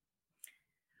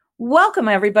Welcome,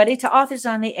 everybody, to Authors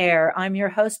on the Air. I'm your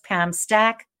host, Pam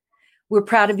Stack. We're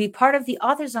proud to be part of the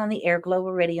Authors on the Air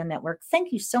Global Radio Network.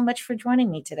 Thank you so much for joining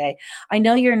me today. I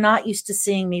know you're not used to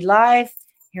seeing me live.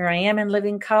 Here I am in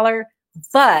living color,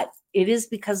 but it is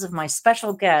because of my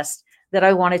special guest that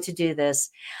I wanted to do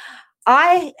this.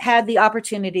 I had the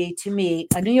opportunity to meet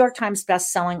a New York Times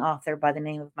bestselling author by the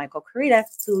name of Michael Koryta,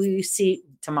 who you see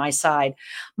to my side.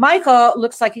 Michael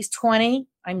looks like he's 20.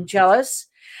 I'm jealous.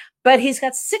 But he's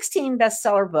got 16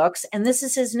 bestseller books, and this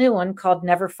is his new one called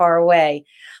Never Far Away.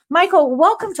 Michael,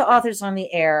 welcome to Authors on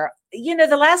the Air. You know,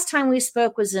 the last time we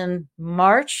spoke was in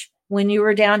March when you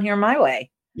were down here my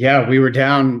way. Yeah, we were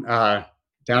down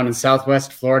in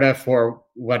Southwest Florida for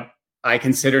what I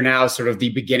consider now sort of the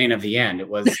beginning of the end. It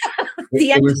was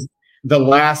it was the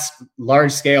last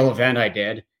large scale event I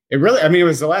did. It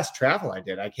was the last travel I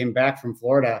did. I came back from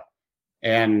Florida,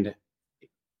 and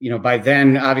by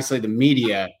then, obviously, the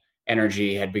media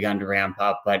energy had begun to ramp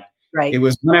up, but It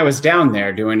was when I was down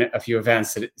there doing a few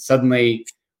events that suddenly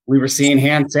we were seeing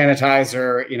hand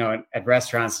sanitizer, at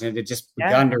restaurants, and it had just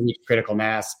begun to reach critical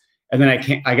mass. And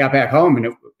then I got back home,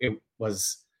 and it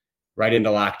was right into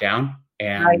lockdown.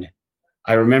 And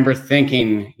I remember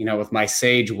thinking, with my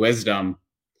sage wisdom,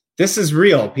 this is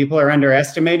real. People are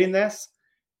underestimating this.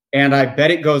 And I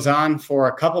bet it goes on for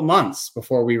a couple months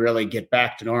before we really get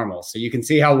back to normal. So you can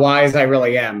see how wise I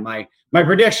really am. My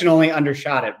prediction only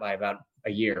undershot it by about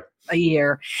a year.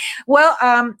 Well,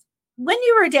 when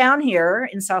you were down here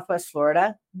in Southwest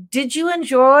Florida, did you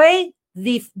enjoy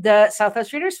the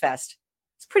Southwest Readers Fest?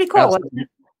 It's pretty cool, wasn't it?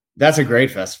 That's a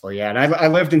great festival, yeah. And I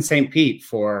lived in St. Pete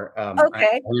for a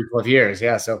handful of years,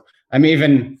 yeah. So I'm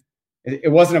even.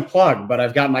 It wasn't a plug, but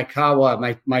I've got my Kawa,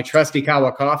 my trusty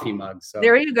Kawa coffee mug. So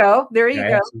there you go.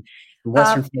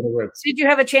 Western Florida roots. Did you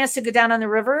have a chance to go down on the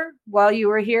river while you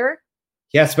were here?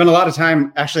 Yeah, spent a lot of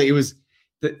time. Actually, it was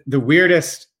the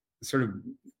weirdest sort of,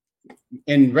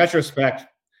 in retrospect,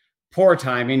 poor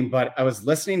timing, but I was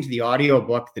listening to the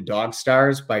audiobook, The Dog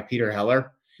Stars by Peter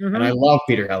Heller. Mm-hmm. And I love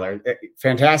Peter Heller.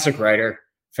 Fantastic writer,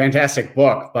 fantastic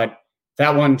book. But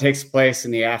that one takes place in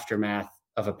the aftermath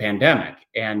of a pandemic.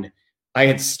 And I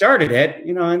had started it,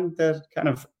 in the kind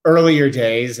of earlier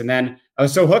days. And then I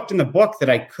was so hooked in the book that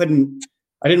I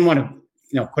didn't want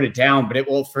to, put it down, but it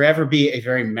will forever be a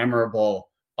very memorable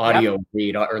audio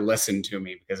read or listen to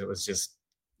me, because it was just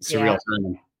surreal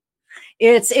timing.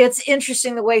 It's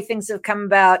interesting the way things have come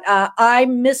about. I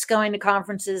miss going to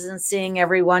conferences and seeing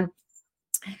everyone,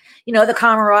 the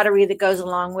camaraderie that goes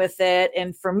along with it.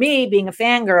 And for me, being a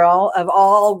fangirl of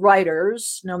all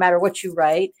writers, no matter what you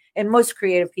write, and most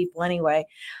creative people anyway,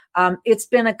 it's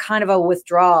been a kind of a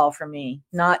withdrawal for me,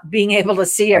 not being able to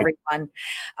see everyone.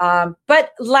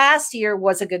 But last year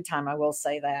was a good time, I will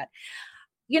say that.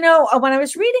 When I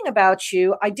was reading about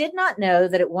you, I did not know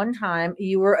that at one time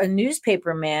you were a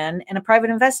newspaperman and a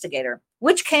private investigator.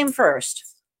 Which came first?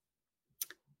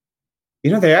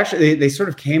 They sort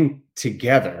of came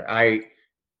together.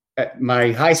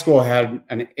 My high school had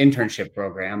an internship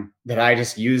program that I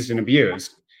just used and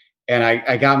abused. And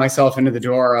I got myself into the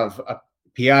door of a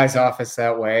PI's office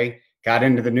that way, got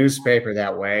into the newspaper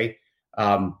that way.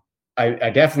 I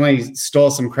definitely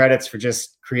stole some credits for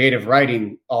just creative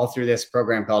writing all through this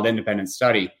program called Independent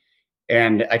Study.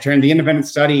 And I turned the Independent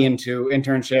Study into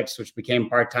internships, which became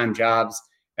part-time jobs,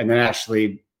 and then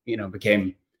actually,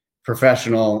 became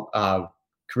professional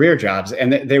career jobs.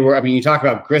 And they were, you talk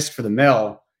about grist for the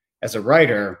mill as a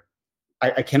writer.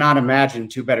 I cannot imagine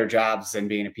two better jobs than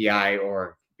being a PI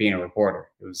or being a reporter.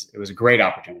 It was a great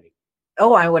opportunity.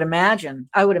 Oh, I would imagine.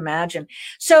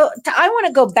 So I want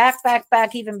to go back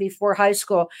even before high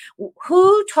school.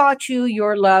 Who taught you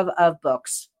your love of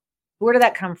books? Where did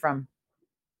that come from?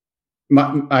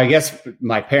 I guess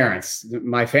my parents,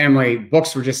 my family.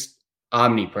 Books were just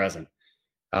omnipresent.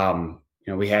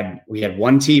 We had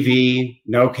one TV,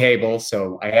 no cable,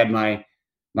 so I had my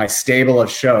stable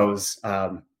of shows.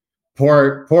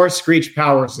 Poor Screech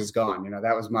Powers is gone.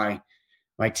 That was my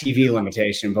TV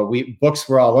limitation, but books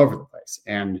were all over the place.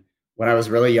 And when I was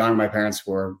really young, my parents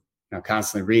were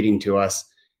constantly reading to us.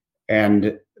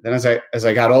 And then as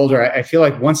I got older, I feel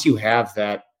like once you have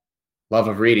that love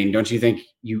of reading, don't you think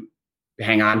you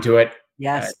hang on to it?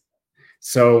 Yes.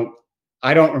 So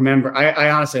I don't remember.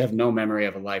 I honestly have no memory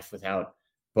of a life without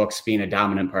books being a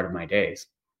dominant part of my days.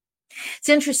 It's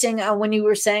interesting when you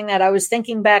were saying that, I was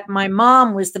thinking back. My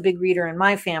mom was the big reader in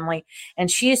my family,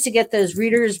 and she used to get those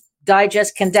Reader's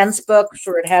Digest condensed books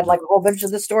where it had like a whole bunch of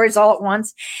the stories all at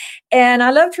once. And I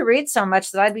loved to read so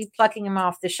much that I'd be plucking them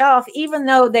off the shelf, even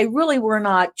though they really were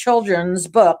not children's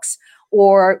books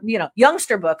or,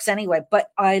 youngster books anyway. But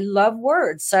I love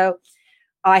words. So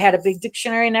I had a big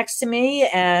dictionary next to me,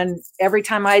 and every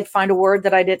time I'd find a word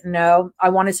that I didn't know, I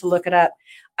wanted to look it up.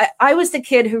 I was the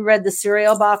kid who read the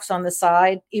cereal box on the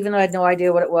side, even though I had no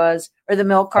idea what it was, or the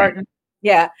milk carton.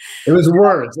 Yeah. It was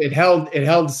words. It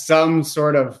held some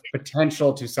sort of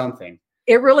potential to something.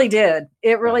 It really did.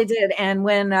 It really did. And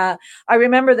when I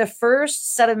remember the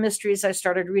first set of mysteries I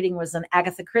started reading was an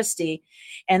Agatha Christie.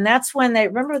 And that's when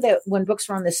remember that when books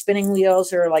were on the spinning wheels,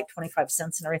 they were like 25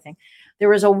 cents and everything. There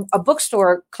was a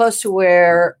bookstore close to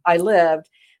where I lived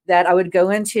that I would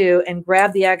go into and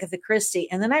grab the Agatha Christie.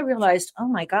 And then I realized, oh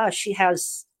my gosh, she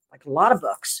has like a lot of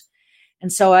books.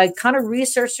 And so I kind of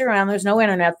researched around. There's no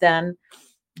internet then.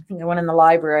 I think I went in the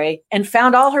library and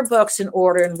found all her books in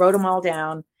order and wrote them all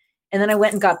down. And then I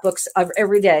went and got books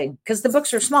every day because the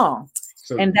books are small.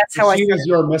 So, and that's how she was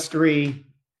your mystery.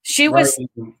 She was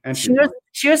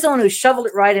the one who shoveled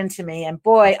it right into me. And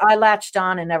boy, I latched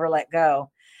on and never let go.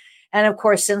 And of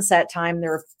course, since that time,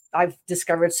 I've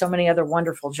discovered so many other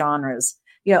wonderful genres.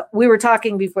 You know, we were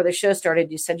talking before the show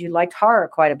started. You said you liked horror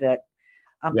quite a bit.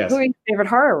 Yes. Who are your favorite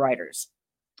horror writers?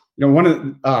 You know,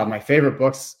 one of my favorite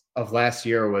books of last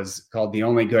year was called The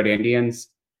Only Good Indians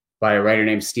by a writer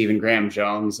named Stephen Graham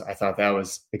Jones. I thought that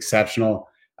was exceptional.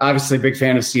 Obviously, big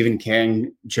fan of Stephen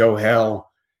King, Joe Hill.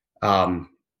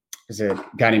 There's a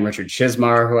guy named Richard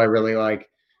Chizmar who I really like.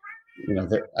 You know,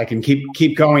 I can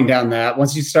keep going down that.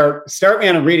 Once you start me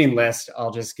on a reading list,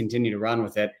 I'll just continue to run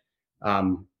with it.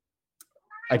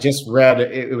 I just read,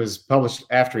 it was published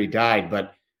after he died,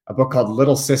 but a book called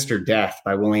Little Sister Death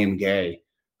by William Gay,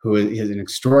 who is an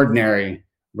extraordinary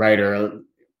writer, a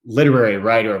literary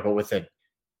writer, but with a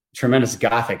tremendous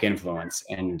Gothic influence.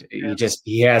 And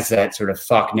he has that sort of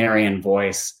Faulknerian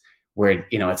voice where,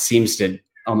 you know, it seems to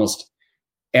almost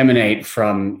emanate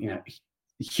from, you know,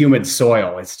 humid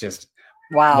soil. It's just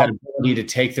that ability to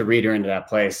take the reader into that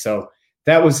place. So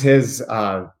that was his,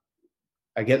 I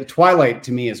get Twilight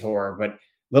to me is horror, but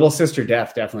Little Sister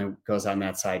Death definitely goes on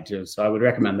that side too. So I would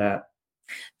recommend that.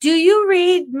 Do you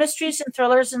read mysteries and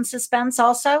thrillers and suspense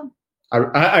also?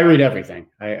 I read everything.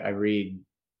 I read,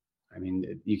 I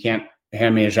mean, you can't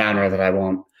hand me a genre that I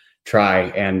won't try.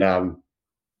 And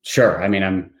sure, I mean,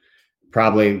 I'm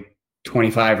probably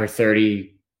 25 or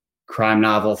 30 crime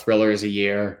novel thrillers a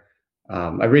year.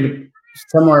 I read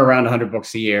somewhere around 100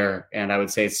 books a year, and I would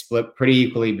say it's split pretty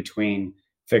equally between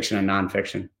fiction and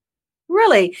nonfiction.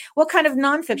 Really? What kind of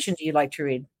nonfiction do you like to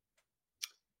read?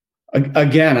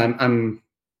 Again, I'm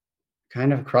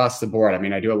kind of across the board. I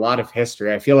mean, I do a lot of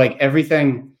history. I feel like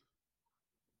everything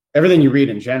you read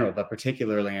in general, but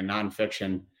particularly in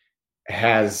nonfiction,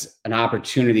 has an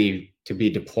opportunity to be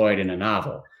deployed in a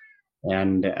novel.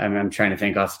 And I'm trying to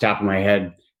think off the top of my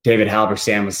head. David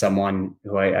Halberstam was someone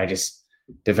who I just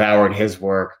devoured his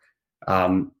work.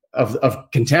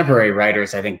 Of contemporary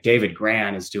writers, I think David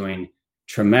Grann is doing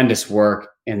tremendous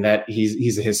work in that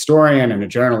he's a historian and a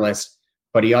journalist,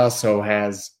 but he also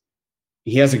has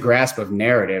a grasp of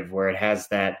narrative where it has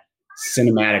that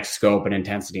cinematic scope and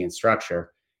intensity and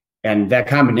structure. And that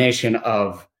combination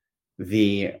of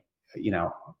the, you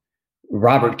know,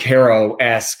 Robert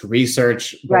Caro-esque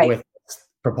research, but with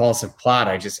propulsive plot,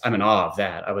 I'm in awe of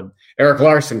that. Eric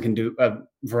Larson can do a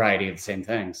variety of the same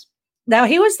things. Now,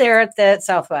 he was there at the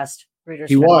Southwest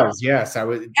Readers. He was, yes. I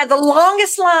was at the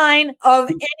longest line of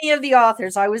any of the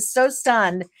authors. I was so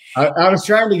stunned. I was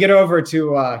trying to get over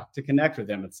to connect with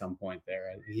him at some point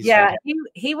there.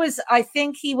 He was. I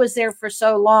think he was there for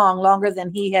so long, longer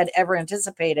than he had ever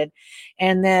anticipated,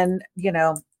 and then, you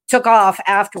know, took off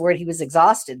afterward. He was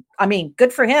exhausted. I mean,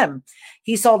 good for him.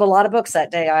 He sold a lot of books that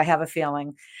day, I have a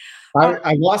feeling.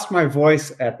 I lost my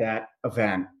voice at that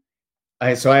event. I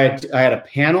had a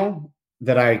panel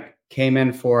that I came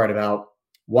in for at about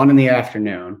 1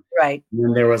 p.m. Right. And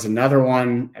then there was another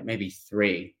one at maybe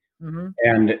 3. Mm-hmm.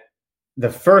 And the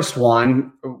first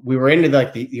one, we were into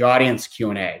like the audience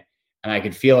Q&A, and I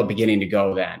could feel it beginning to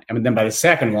go then. And then by the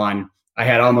second one, I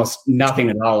had almost nothing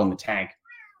at all in the tank.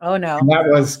 Oh no. And that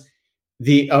was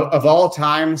of all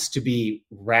times to be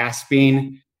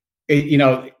rasping.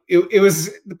 It was,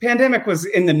 the pandemic was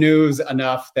in the news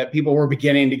enough that people were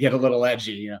beginning to get a little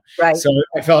edgy, you know. Right. So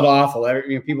I felt awful.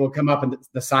 People would come up in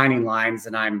the signing lines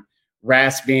and I'm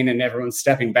rasping and everyone's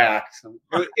stepping back. So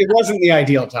it wasn't the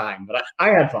ideal time, but I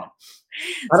had fun.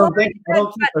 I don't think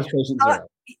frustration zero.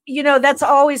 You know, that's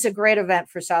always a great event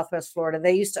for Southwest Florida.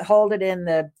 They used to hold it in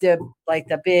the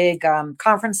big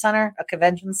conference center, a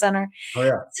convention center. Oh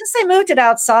yeah. Since they moved it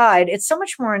outside, it's so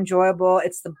much more enjoyable.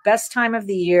 It's the best time of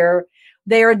the year.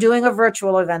 They are doing a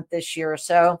virtual event this year.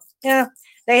 So yeah,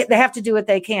 they have to do what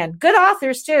they can. Good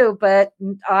authors too, but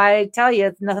I tell you,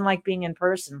 it's nothing like being in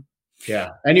person. Yeah.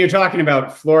 And you're talking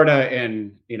about Florida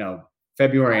in,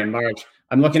 February and March.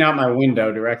 I'm looking out my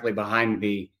window directly behind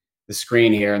the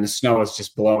screen here, and the snow is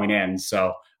just blowing in.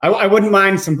 So I wouldn't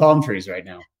mind some palm trees right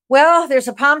now. Well, there's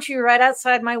a palm tree right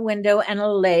outside my window and a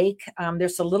lake.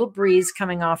 There's a little breeze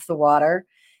coming off the water.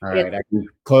 All right. I can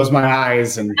close my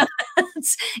eyes and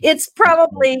it's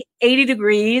probably 80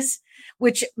 degrees,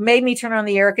 which made me turn on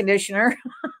the air conditioner.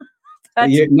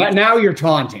 Now you're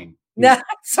taunting. No,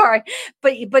 sorry.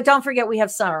 But don't forget we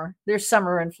have summer. There's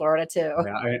summer in Florida too.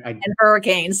 Yeah, and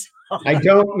hurricanes. I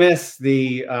don't miss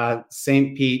the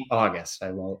St. Pete August.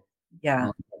 I won't.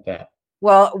 Yeah. That.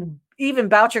 Well, even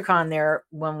BoucherCon there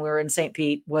when we were in St.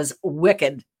 Pete was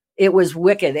wicked. It was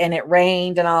wicked, and it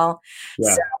rained and all.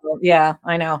 Yeah. So, yeah,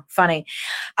 I know. Funny.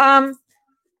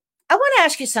 I want to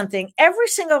ask you something. Every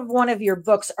single one of your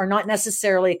books are not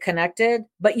necessarily connected,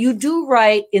 but you do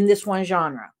write in this one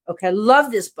genre. Okay. I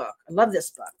love this book.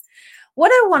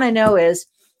 What I want to know is,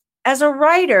 as a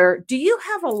writer, do you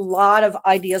have a lot of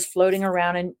ideas floating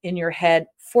around in your head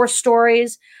for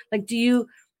stories? Like, do you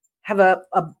have a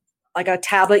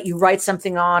tablet you write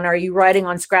something on? Are you writing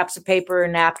on scraps of paper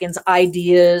and napkins,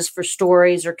 ideas for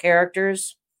stories or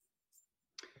characters?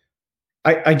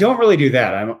 I don't really do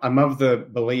that. I'm of the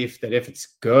belief that if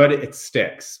it's good, it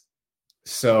sticks.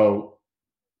 So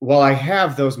while I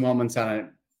have those moments on a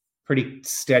pretty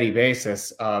steady basis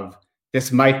of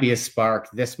this might be a spark,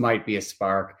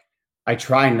 I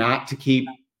try not to keep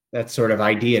that sort of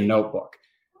idea notebook,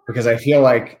 because I feel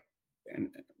like,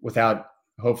 without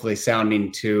hopefully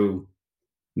sounding too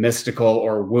mystical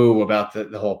or woo about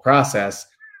the whole process,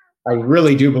 I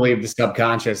really do believe the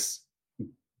subconscious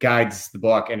guides the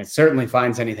book, and it certainly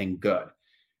finds anything good.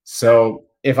 So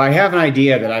if I have an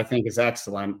idea that I think is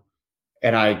excellent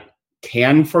and I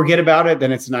can forget about it,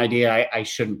 then it's an idea I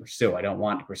shouldn't pursue. I don't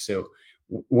want to pursue.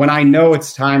 When I know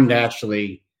it's time to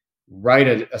actually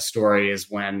write a story is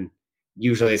when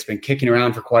usually it's been kicking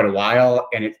around for quite a while,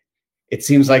 and it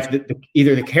seems like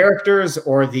either the characters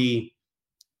or the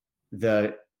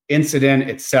incident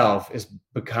itself is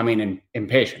becoming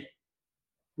impatient.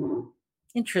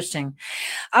 Interesting.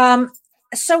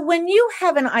 So when you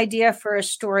have an idea for a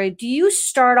story, do you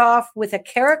start off with a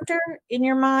character in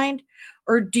your mind,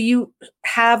 or do you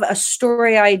have a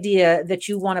story idea that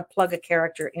you want to plug a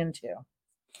character into?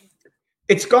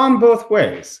 It's gone both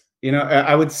ways.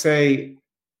 I would say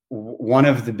one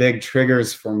of the big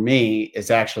triggers for me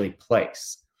is actually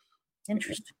place.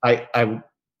 Interesting. I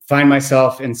find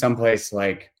myself in some place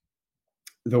like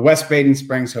the West Baden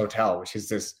Springs Hotel, which is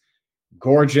this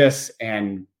gorgeous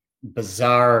and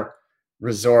bizarre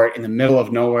resort in the middle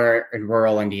of nowhere in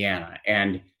rural Indiana.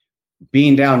 And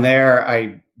being down there,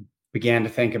 I began to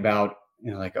think about,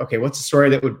 okay, what's a story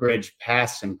that would bridge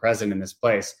past and present in this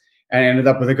place? And I ended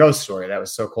up with a ghost story that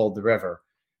was So Cold the River.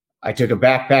 I took a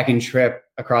backpacking trip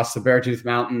across the Beartooth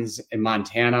Mountains in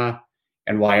Montana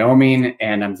and Wyoming,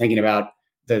 and I'm thinking about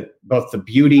both the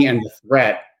beauty and the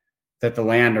threat that the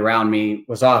land around me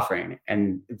was offering.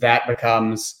 And that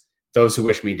becomes Those Who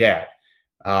Wish Me Dead.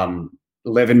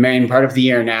 Live in Maine part of the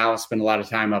year now, spend a lot of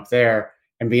time up there,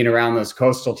 and being around those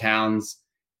coastal towns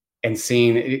and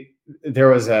seeing there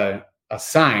was a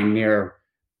sign near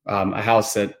a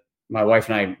house that my wife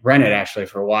and I rented actually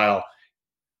for a while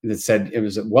that said it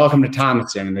was "Welcome to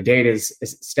Thomaston," and the date is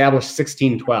established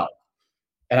 1612.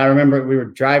 And I remember we were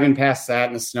driving past that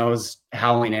and the snow's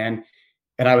howling in,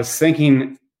 and I was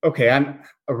thinking, okay, I'm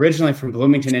originally from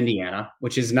Bloomington, Indiana,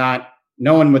 which is no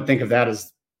one would think of that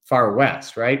as far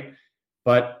west, right?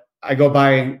 But I go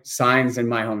by signs in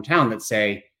my hometown that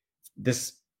say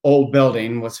this old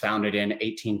building was founded in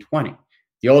 1820.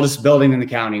 The oldest building in the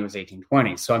county was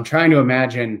 1820. So I'm trying to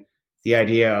imagine the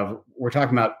idea of, we're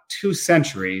talking about 2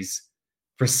 centuries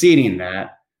preceding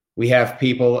that. We have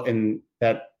people in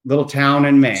that little town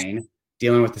in Maine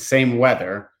dealing with the same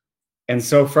weather. And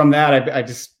so from that, I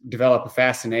just develop a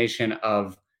fascination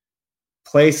of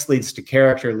place leads to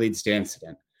character, leads to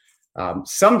incident.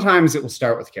 Sometimes it will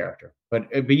start with character, but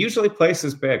usually place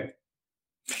is big.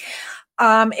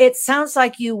 It sounds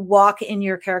like you walk in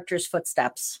your character's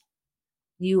footsteps.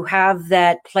 You have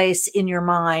that place in your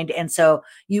mind, and so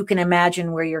you can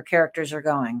imagine where your characters are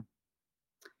going.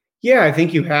 Yeah, I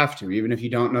think you have to, even if you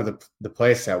don't know the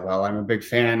place that well. I'm a big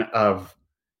fan of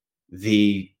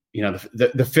the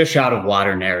fish out of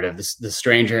water narrative, the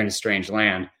stranger in a strange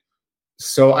land.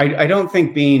 So I don't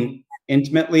think being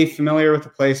intimately familiar with the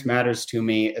place matters to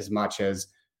me as much as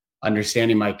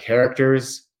understanding my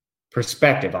character's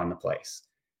perspective on the place.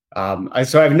 So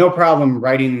I have no problem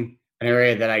writing an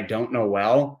area that I don't know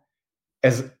well,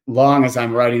 as long as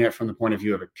I'm writing it from the point of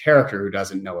view of a character who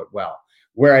doesn't know it well.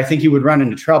 Where I think you would run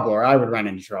into trouble, or I would run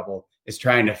into trouble, is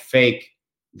trying to fake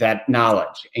that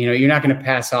knowledge. You're not going to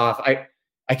pass off.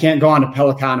 I can't go on to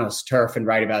Pelicanos turf and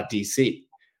write about DC.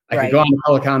 I could go on to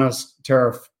Pelicanos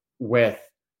turf with,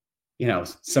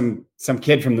 some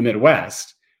kid from the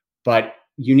Midwest, but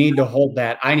you need to hold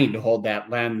that. I need to hold that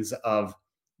lens of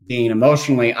being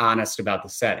emotionally honest about the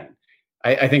setting.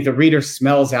 I think the reader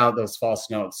smells out those false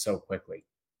notes so quickly.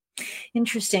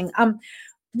 Interesting.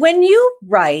 When you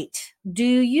write, do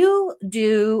you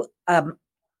do, I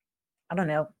don't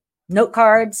know, note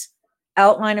cards,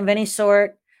 outline of any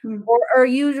sort, or are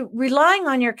you relying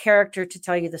on your character to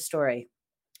tell you the story?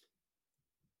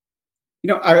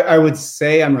 I would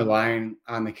say I'm relying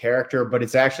on the character, but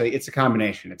it's a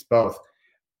combination. It's both.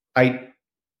 I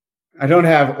don't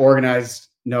have organized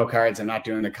note cards. I'm not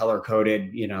doing the color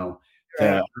coded,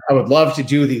 I would love to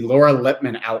do the Laura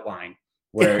Lippman outline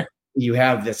where you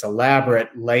have this elaborate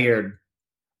layered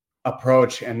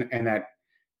approach and that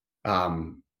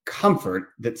comfort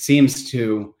that seems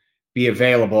to be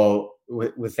available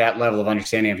with that level of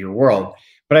understanding of your world.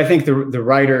 But I think the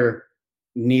writer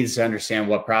needs to understand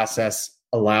what process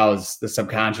allows the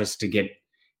subconscious to get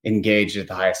engaged at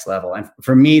the highest level. And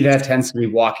for me, that tends to be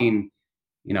walking,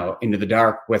 into the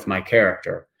dark with my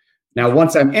character. Now,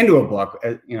 once I'm into a book,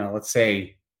 let's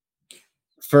say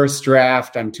first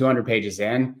draft, I'm 200 pages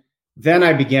in, then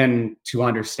I begin to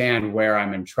understand where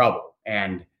I'm in trouble.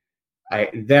 And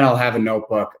then I'll have a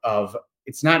notebook of,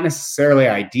 it's not necessarily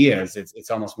ideas, it's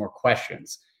almost more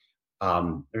questions.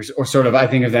 I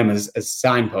think of them as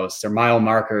signposts or mile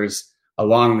markers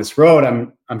along this road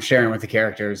I'm sharing with the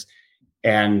characters.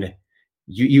 And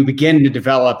you begin to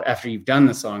develop, after you've done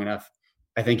this long enough,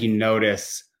 I think you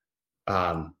notice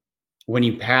when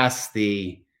you pass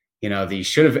the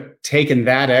should have taken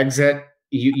that exit,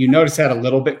 you notice that a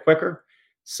little bit quicker.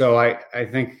 So I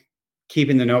think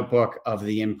keeping the notebook of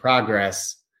the in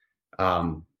progress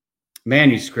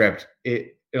manuscript,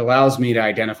 it allows me to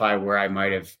identify where I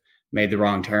might have made the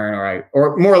wrong turn,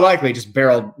 or more likely just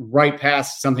barreled right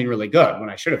past something really good when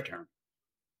I should have turned.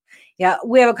 Yeah,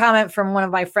 we have a comment from one of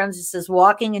my friends who says,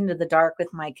 walking into the dark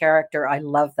with my character. I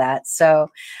love that. So,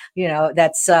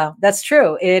 that's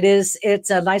true. It's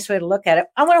a nice way to look at it.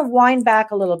 I want to wind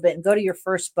back a little bit and go to your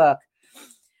first book.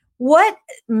 What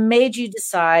made you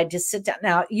decide to sit down?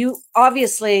 Now, you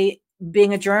obviously,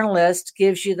 being a journalist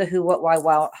gives you the who, what,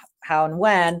 why, how, and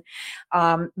when.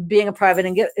 Being a private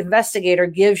investigator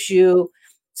gives you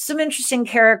some interesting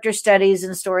character studies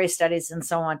and story studies and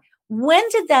so on. When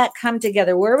did that come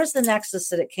together? Where was the nexus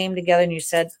that it came together and you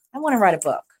said, I want to write a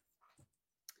book?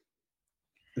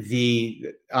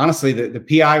 Honestly, the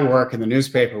PI work and the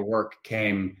newspaper work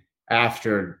came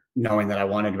after knowing that I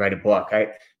wanted to write a book.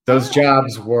 Those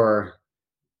jobs were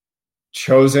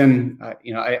chosen.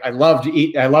 I loved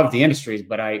the industries,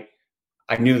 but I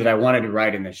knew that I wanted to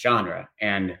write in this genre.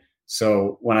 And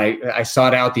so when I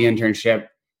sought out the internship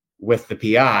with the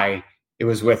PI, it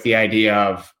was with the idea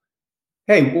of,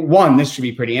 hey, one, this should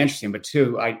be pretty interesting, but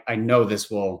two, I know this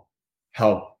will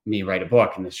help me write a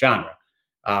book in this genre.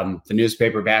 The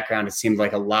newspaper background, it seemed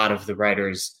like a lot of the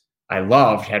writers I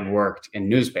loved had worked in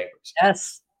newspapers.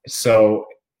 Yes. So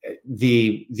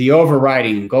the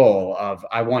overriding goal of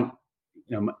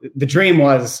the dream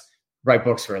was write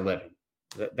books for a living.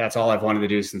 That's all I've wanted to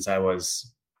do since I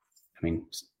was,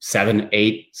 7,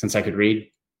 8, since I could read.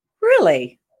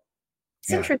 Really?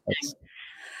 It's interesting.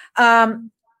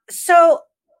 So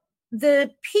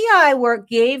the PI work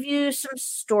gave you some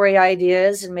story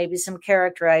ideas and maybe some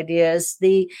character ideas.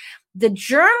 The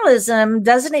journalism,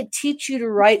 doesn't it teach you to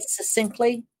write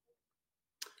succinctly?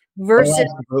 Versus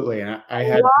absolutely. And I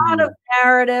had a lot of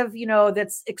narrative,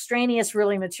 that's extraneous,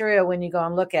 really material when you go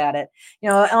and look at it.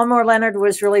 Elmore Leonard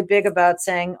was really big about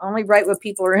saying only write what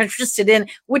people are interested in,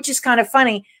 which is kind of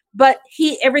funny. But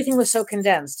everything was so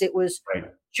condensed. It was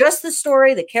just the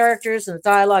story, the characters, and the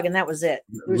dialogue, and that was it.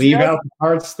 Leave out the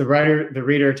parts the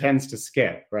reader tends to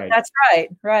skip. Right. That's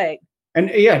right. And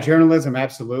yeah, journalism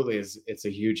absolutely it's a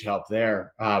huge help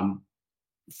there.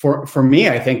 For me,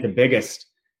 I think the biggest.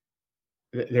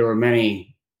 There were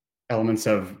many elements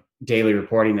of daily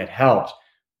reporting that helped,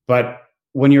 but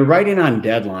when you're writing on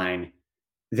deadline,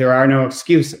 there are no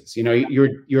excuses.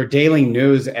 Your daily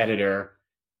news editor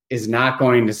is not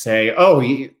going to say, "Oh,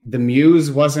 the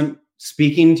Muse wasn't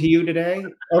speaking to you today."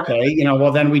 Okay,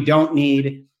 well then we don't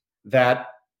need that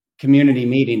community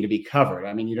meeting to be covered.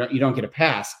 You don't get a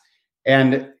pass,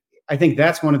 and I think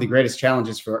that's one of the greatest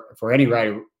challenges for any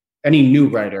writer, any new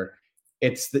writer.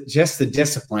 It's just the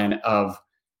discipline of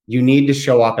you need to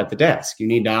show up at the desk. You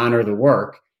need to honor the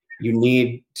work. You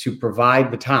need to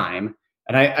provide the time.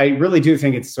 And I really do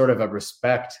think it's sort of a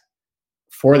respect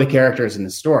for the characters in the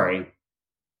story.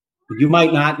 You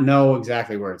might not know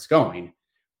exactly where it's going,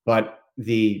 but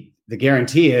the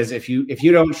guarantee is if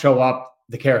you don't show up,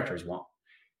 the characters won't.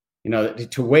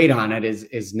 To wait on it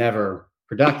is never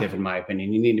productive, in my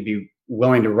opinion. You need to be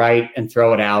willing to write and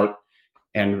throw it out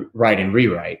and write and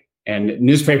rewrite. And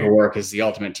newspaper work is the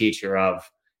ultimate teacher of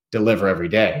deliver every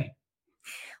day.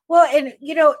 Well, and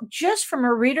just from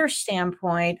a reader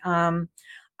standpoint,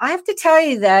 I have to tell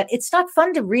you that it's not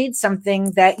fun to read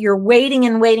something that you're waiting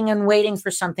and waiting and waiting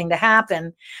for something to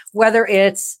happen, whether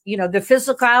it's, the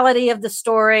physicality of the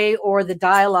story or the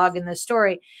dialogue in the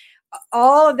story.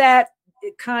 All of that,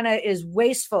 it kind of is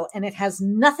wasteful, and it has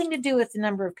nothing to do with the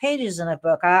number of pages in a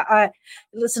book. I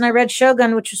read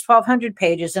Shogun, which was 1,200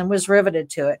 pages, and was riveted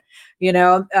to it.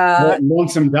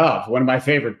 Lonesome Dove, one of my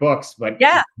favorite books, but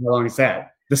yeah, how long is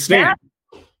that? The Stand.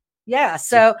 Yeah.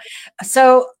 So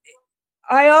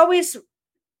I always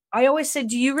say,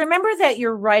 do you remember that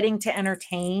you're writing to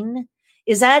entertain?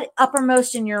 Is that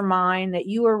uppermost in your mind that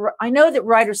I know that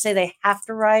writers say they have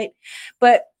to write,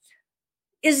 but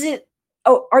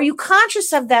are you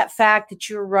conscious of that fact that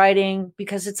you're writing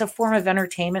because it's a form of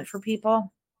entertainment for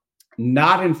people?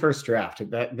 Not in first draft.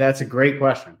 That's a great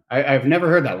question. I've never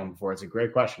heard that one before. It's a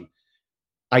great question.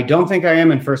 I don't think I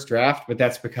am in first draft, but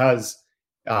that's because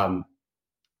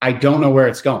I don't know where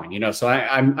it's going. So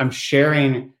I'm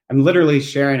literally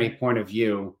sharing a point of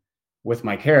view with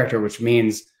my character, which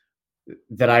means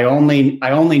that I only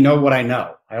know what I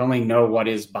know. I only know what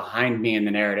is behind me in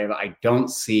the narrative. I don't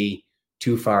see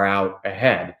too far out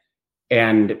ahead.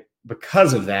 And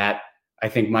because of that, I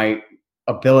think my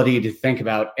ability to think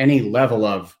about any level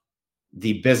of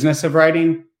the business of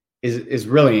writing is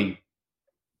really,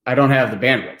 I don't have the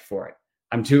bandwidth for it.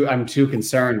 I'm too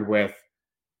concerned with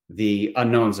the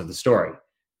unknowns of the story.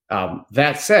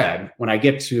 That said, when I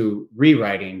get to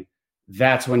rewriting,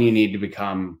 that's when you need to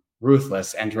become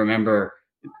ruthless and to remember,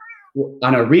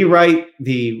 on a rewrite,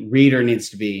 the reader needs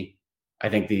to be, I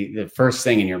think, the first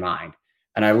thing in your mind.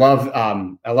 And I love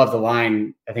the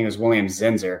line, I think it was William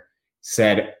Zinsser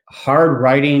said, hard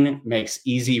writing makes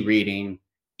easy reading,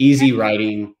 easy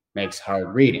writing makes hard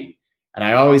reading. And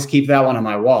I always keep that one on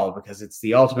my wall because it's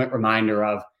the ultimate reminder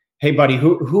of, hey, buddy,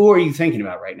 who are you thinking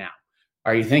about right now?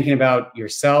 Are you thinking about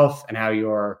yourself and how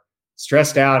you're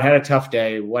stressed out, had a tough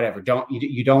day, whatever?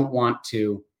 You don't want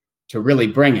to really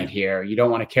bring it here. You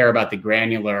don't want to care about the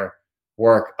granular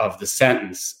work of the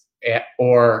sentence.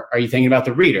 Or are you thinking about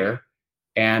the reader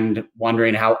and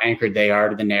wondering how anchored they are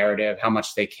to the narrative, how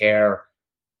much they care?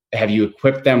 Have you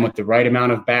equipped them with the right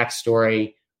amount of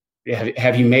backstory?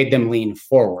 Have you made them lean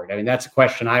forward? I mean, that's a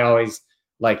question I always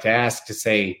like to ask, to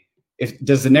say,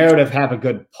 does the narrative have a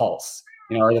good pulse?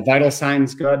 Are the vital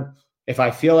signs good? If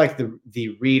I feel like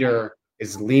the reader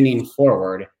is leaning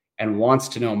forward and wants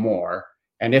to know more,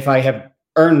 and if I have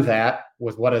earned that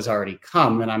with what has already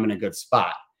come, then I'm in a good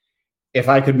spot. If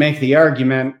I could make the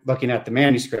argument, looking at the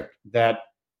manuscript, that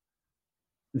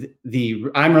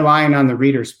I'm relying on the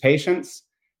reader's patience,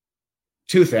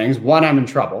 two things. One, I'm in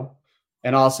trouble.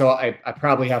 And also, I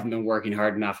probably haven't been working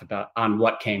hard enough on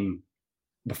what came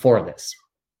before this.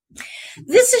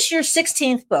 This is your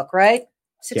 16th book, right?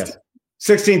 16th. Yes.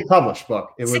 16th published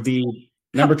book. It would be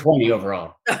number 20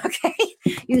 overall. Okay.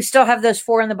 You still have those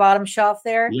 4 in the bottom shelf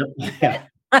there? Yep. Yeah.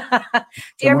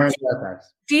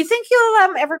 Do you think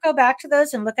you'll ever go back to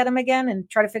those and look at them again and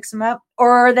try to fix them up?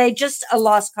 Or are they just a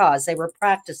lost cause? They were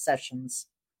practice sessions.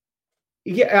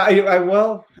 Yeah,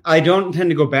 I don't tend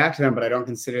to go back to them, but I don't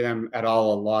consider them at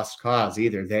all a lost cause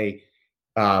either. They,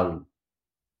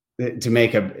 to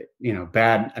make a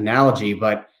bad analogy,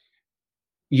 but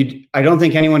I don't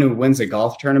think anyone who wins a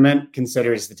golf tournament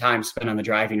considers the time spent on the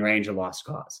driving range a lost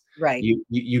cause. Right.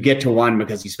 You get to one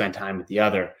because you spent time with the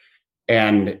other.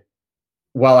 And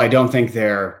while I don't think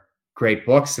they're great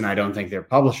books and I don't think they're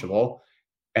publishable,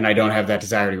 and I don't have that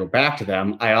desire to go back to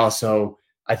them,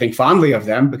 I think fondly of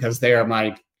them because they are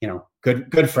my,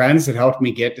 good friends that helped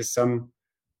me get to some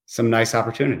nice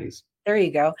opportunities. There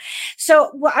you go.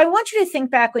 So I want you to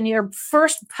think back when your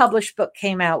first published book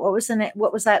came out. What was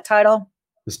that title?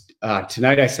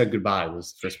 Tonight I Said Goodbye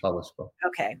was the first published book.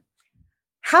 Okay.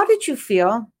 How did you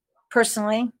feel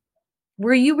personally?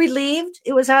 Were you relieved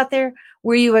it was out there?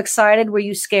 Were you excited? Were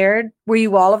you scared? Were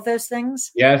you all of those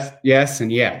things? Yes,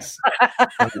 and yes.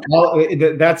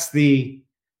 That's the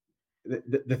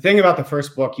thing about the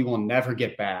first book you will never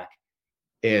get back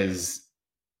is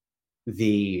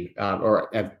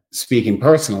speaking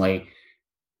personally,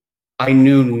 I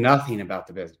knew nothing about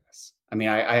the business. I mean,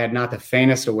 I had not the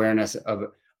faintest awareness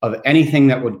of anything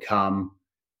that would come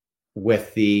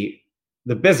with the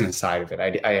business side of it.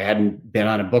 I hadn't been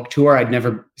on a book tour. I'd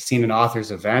never seen an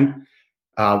author's event.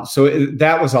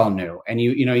 That was all new. And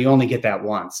you only get that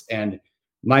once. And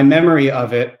my memory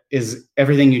of it is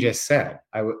everything you just said.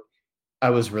 I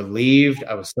was relieved.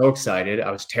 I was so excited.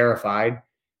 I was terrified.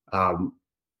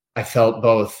 I felt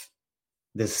both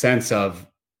this sense of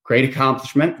great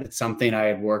accomplishment, that something I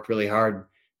had worked really hard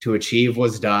to achieve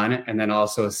was done. And then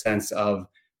also a sense of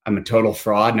I'm a total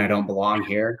fraud and I don't belong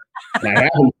here. And I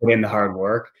haven't put in the hard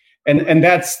work. And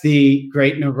that's the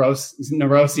great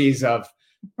neuroses of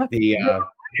the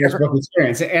first book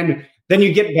experience. And then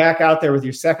you get back out there with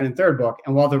your second and third book.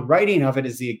 And while the writing of it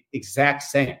is the exact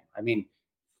same, I mean,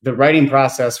 the writing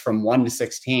process from 1 to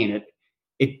 16,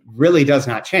 it really does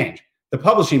not change. The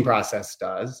publishing process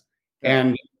does.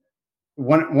 And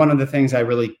one of the things I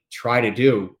really try to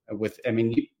do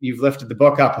you've lifted the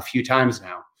book up a few times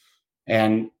now.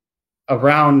 And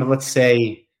around, let's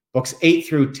say, books 8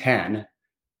 through 10,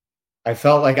 I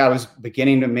felt like I was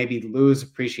beginning to maybe lose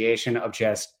appreciation of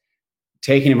just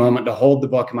taking a moment to hold the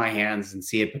book in my hands and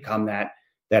see it become that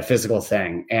physical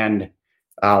thing. And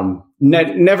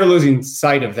never losing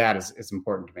sight of that is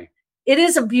important to me. It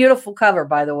is a beautiful cover,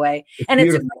 by the way, and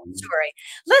it's a great story.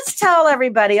 Let's tell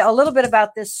everybody a little bit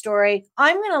about this story.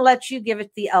 I'm going to let you give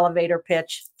it the elevator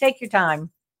pitch. Take your time.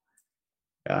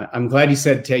 I'm glad you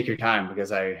said take your time,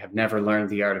 because I have never learned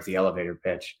the art of the elevator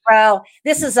pitch. Well,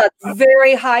 this is a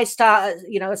very high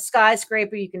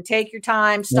skyscraper. You can take your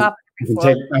time, stop.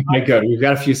 Okay, good. We've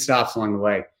got a few stops along the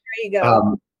way. There you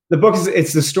go. The book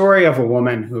it's the story of a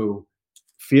woman who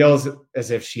feels as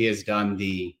if she has done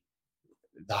the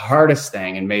hardest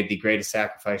thing and made the greatest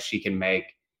sacrifice she can make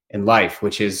in life,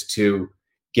 which is to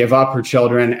give up her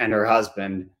children and her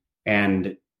husband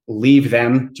and leave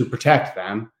them to protect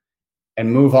them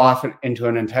and move off into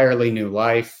an entirely new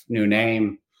life, new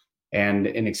name. And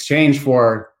in exchange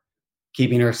for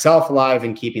keeping herself alive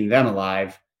and keeping them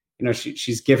alive,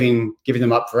 she's giving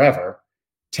them up forever.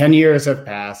 10 years have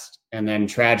passed, and then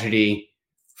tragedy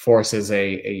forces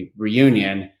a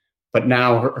reunion. But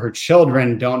now her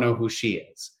children don't know who she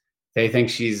is. They think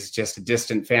she's just a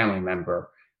distant family member.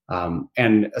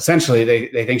 And essentially,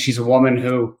 they think she's a woman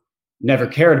who never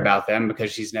cared about them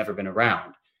because she's never been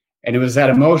around. And it was that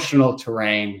emotional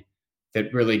terrain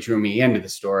that really drew me into the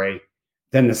story.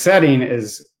 Then the setting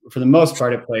is, for the most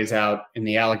part, it plays out in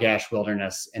the Allagash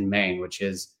Wilderness in Maine, which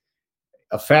is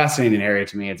a fascinating area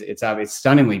to me. It's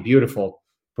stunningly beautiful.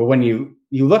 But when you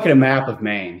look at a map of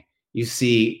Maine, you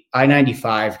see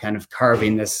I-95 kind of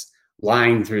carving this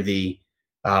line through the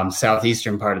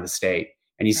southeastern part of the state.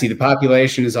 And you see the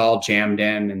population is all jammed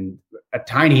in a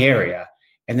tiny area.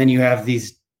 And then you have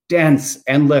these dense,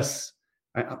 endless,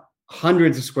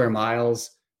 hundreds of square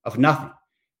miles of nothing.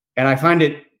 And I find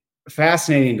it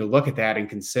fascinating to look at that and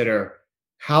consider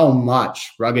how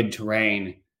much rugged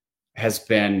terrain has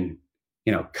been,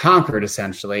 conquered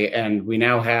essentially. And we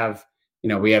now have,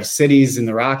 we have cities in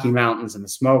the Rocky Mountains and the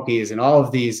Smokies and all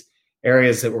of these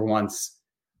areas that were once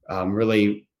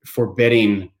really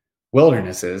forbidding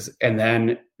wildernesses. And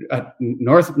then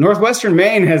northwestern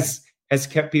Maine has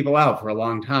kept people out for a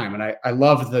long time. And I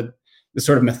love the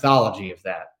sort of mythology of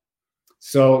that.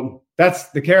 So that's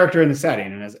the character and the setting.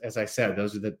 And as I said,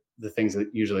 those are the things that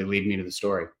usually lead me to the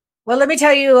story. Well, let me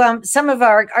tell you, some of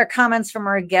our comments from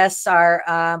our guests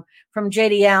are from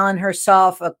J.D. Allen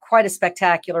herself, quite a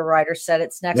spectacular writer, said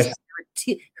it's next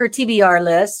to her TBR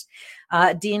list.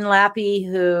 Dean Lappy,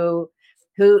 who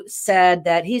said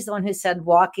that he's the one who said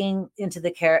walking into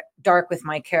the dark with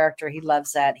my character. He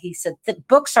loves that. He said that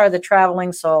books are the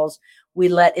traveling souls we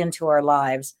let into our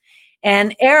lives.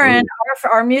 And Aaron,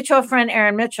 our mutual friend,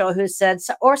 Aaron Mitchell, who said,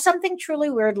 or something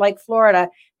truly weird like Florida,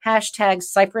 #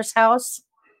 Cypress House.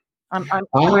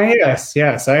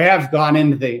 Yes. I have gone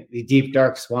into the deep,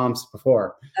 dark swamps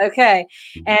before. Okay.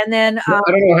 And then I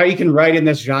don't know how you can write in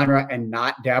this genre and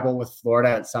not dabble with Florida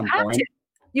at some point.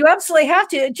 You absolutely have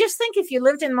to. Just think if you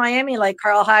lived in Miami, like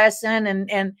Carl Hyacin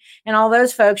and all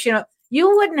those folks,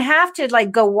 you wouldn't have to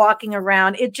go walking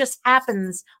around. It just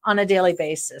happens on a daily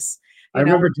basis. I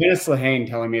remember Dennis Lehane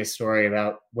telling me a story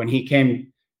about when he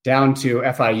came down to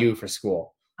FIU for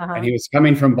school, and he was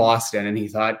coming from Boston, and he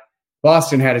thought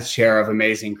Boston had its share of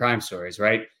amazing crime stories,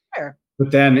 right? Sure.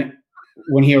 But then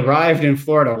when he arrived in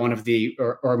Florida,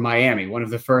 or Miami, one of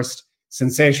the first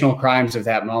sensational crimes of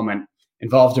that moment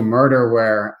involved a murder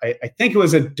where I think it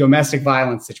was a domestic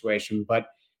violence situation, but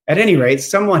at any rate,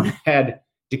 someone had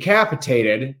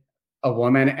decapitated a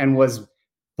woman and was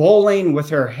bowling with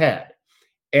her head.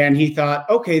 And he thought,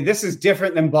 okay, this is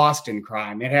different than Boston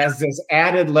crime. It has this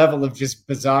added level of just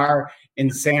bizarre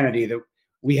insanity that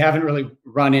we haven't really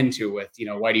run into with,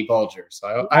 Whitey Bulger.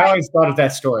 So I always thought of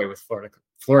that story with Florida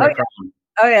crime.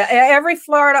 Oh yeah, every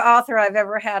Florida author I've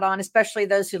ever had on, especially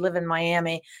those who live in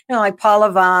Miami, like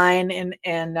Paula Vine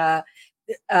and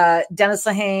Dennis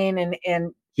Lehane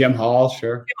and Jim Hall,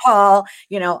 sure. Hall,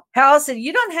 Hal said,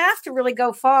 you don't have to really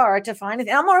go far to find it.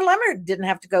 Elmore Leonard didn't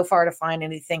have to go far to find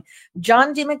anything.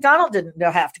 John D. McDonald didn't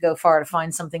have to go far to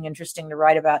find something interesting to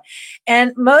write about.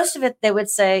 And most of it, they would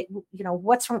say,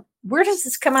 where does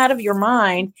this come out of your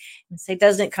mind? And say,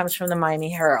 doesn't it comes from the Miami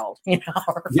Herald,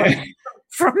 or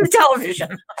from the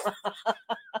television.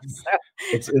 So.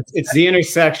 It's the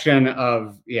intersection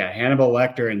of Hannibal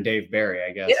Lecter and Dave Barry,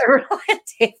 I guess.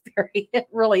 Dave Barry, it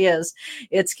really is.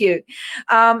 It's cute.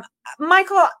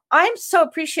 Michael, I so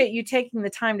appreciate you taking the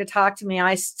time to talk to me.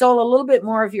 I stole a little bit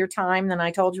more of your time than I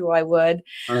told you I would.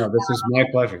 Oh, this is my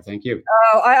pleasure. Thank you.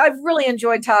 I've really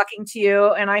enjoyed talking to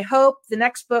you, and I hope the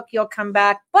next book you'll come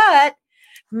back, but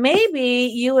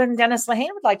maybe you and Dennis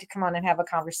Lehane would like to come on and have a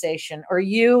conversation, or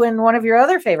you and one of your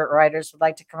other favorite writers would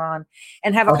like to come on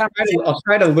and have a conversation. I'll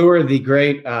try to lure the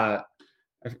great,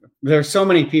 there's so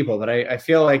many people, but I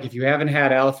feel like if you haven't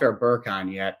had Alafair Burke on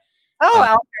yet.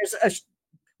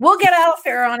 We'll get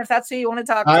Alafair on if that's who you want to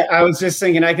talk to. I was just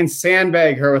thinking I can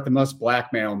sandbag her with the most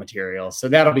blackmail material, so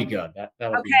that'll be good.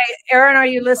 That'll be good. Erin, are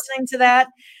you listening to that?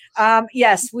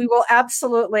 Yes, we will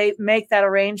absolutely make that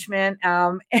arrangement.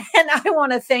 And I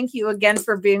want to thank you again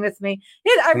for being with me.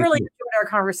 I really enjoyed our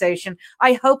conversation.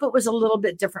 I hope it was a little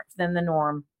bit different than the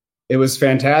norm. It was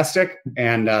fantastic.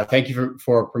 And thank you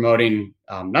for promoting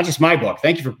not just my book.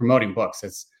 Thank you for promoting books.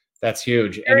 That's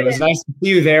huge. And it was nice to see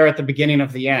you there at the beginning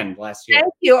of the end last year.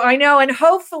 Thank you. I know. And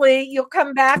hopefully you'll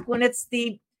come back when it's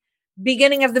the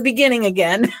beginning of the beginning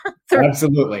again.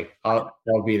 Absolutely. I'll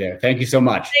be there. Thank you so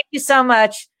much. Thank you so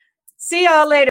much. See y'all later.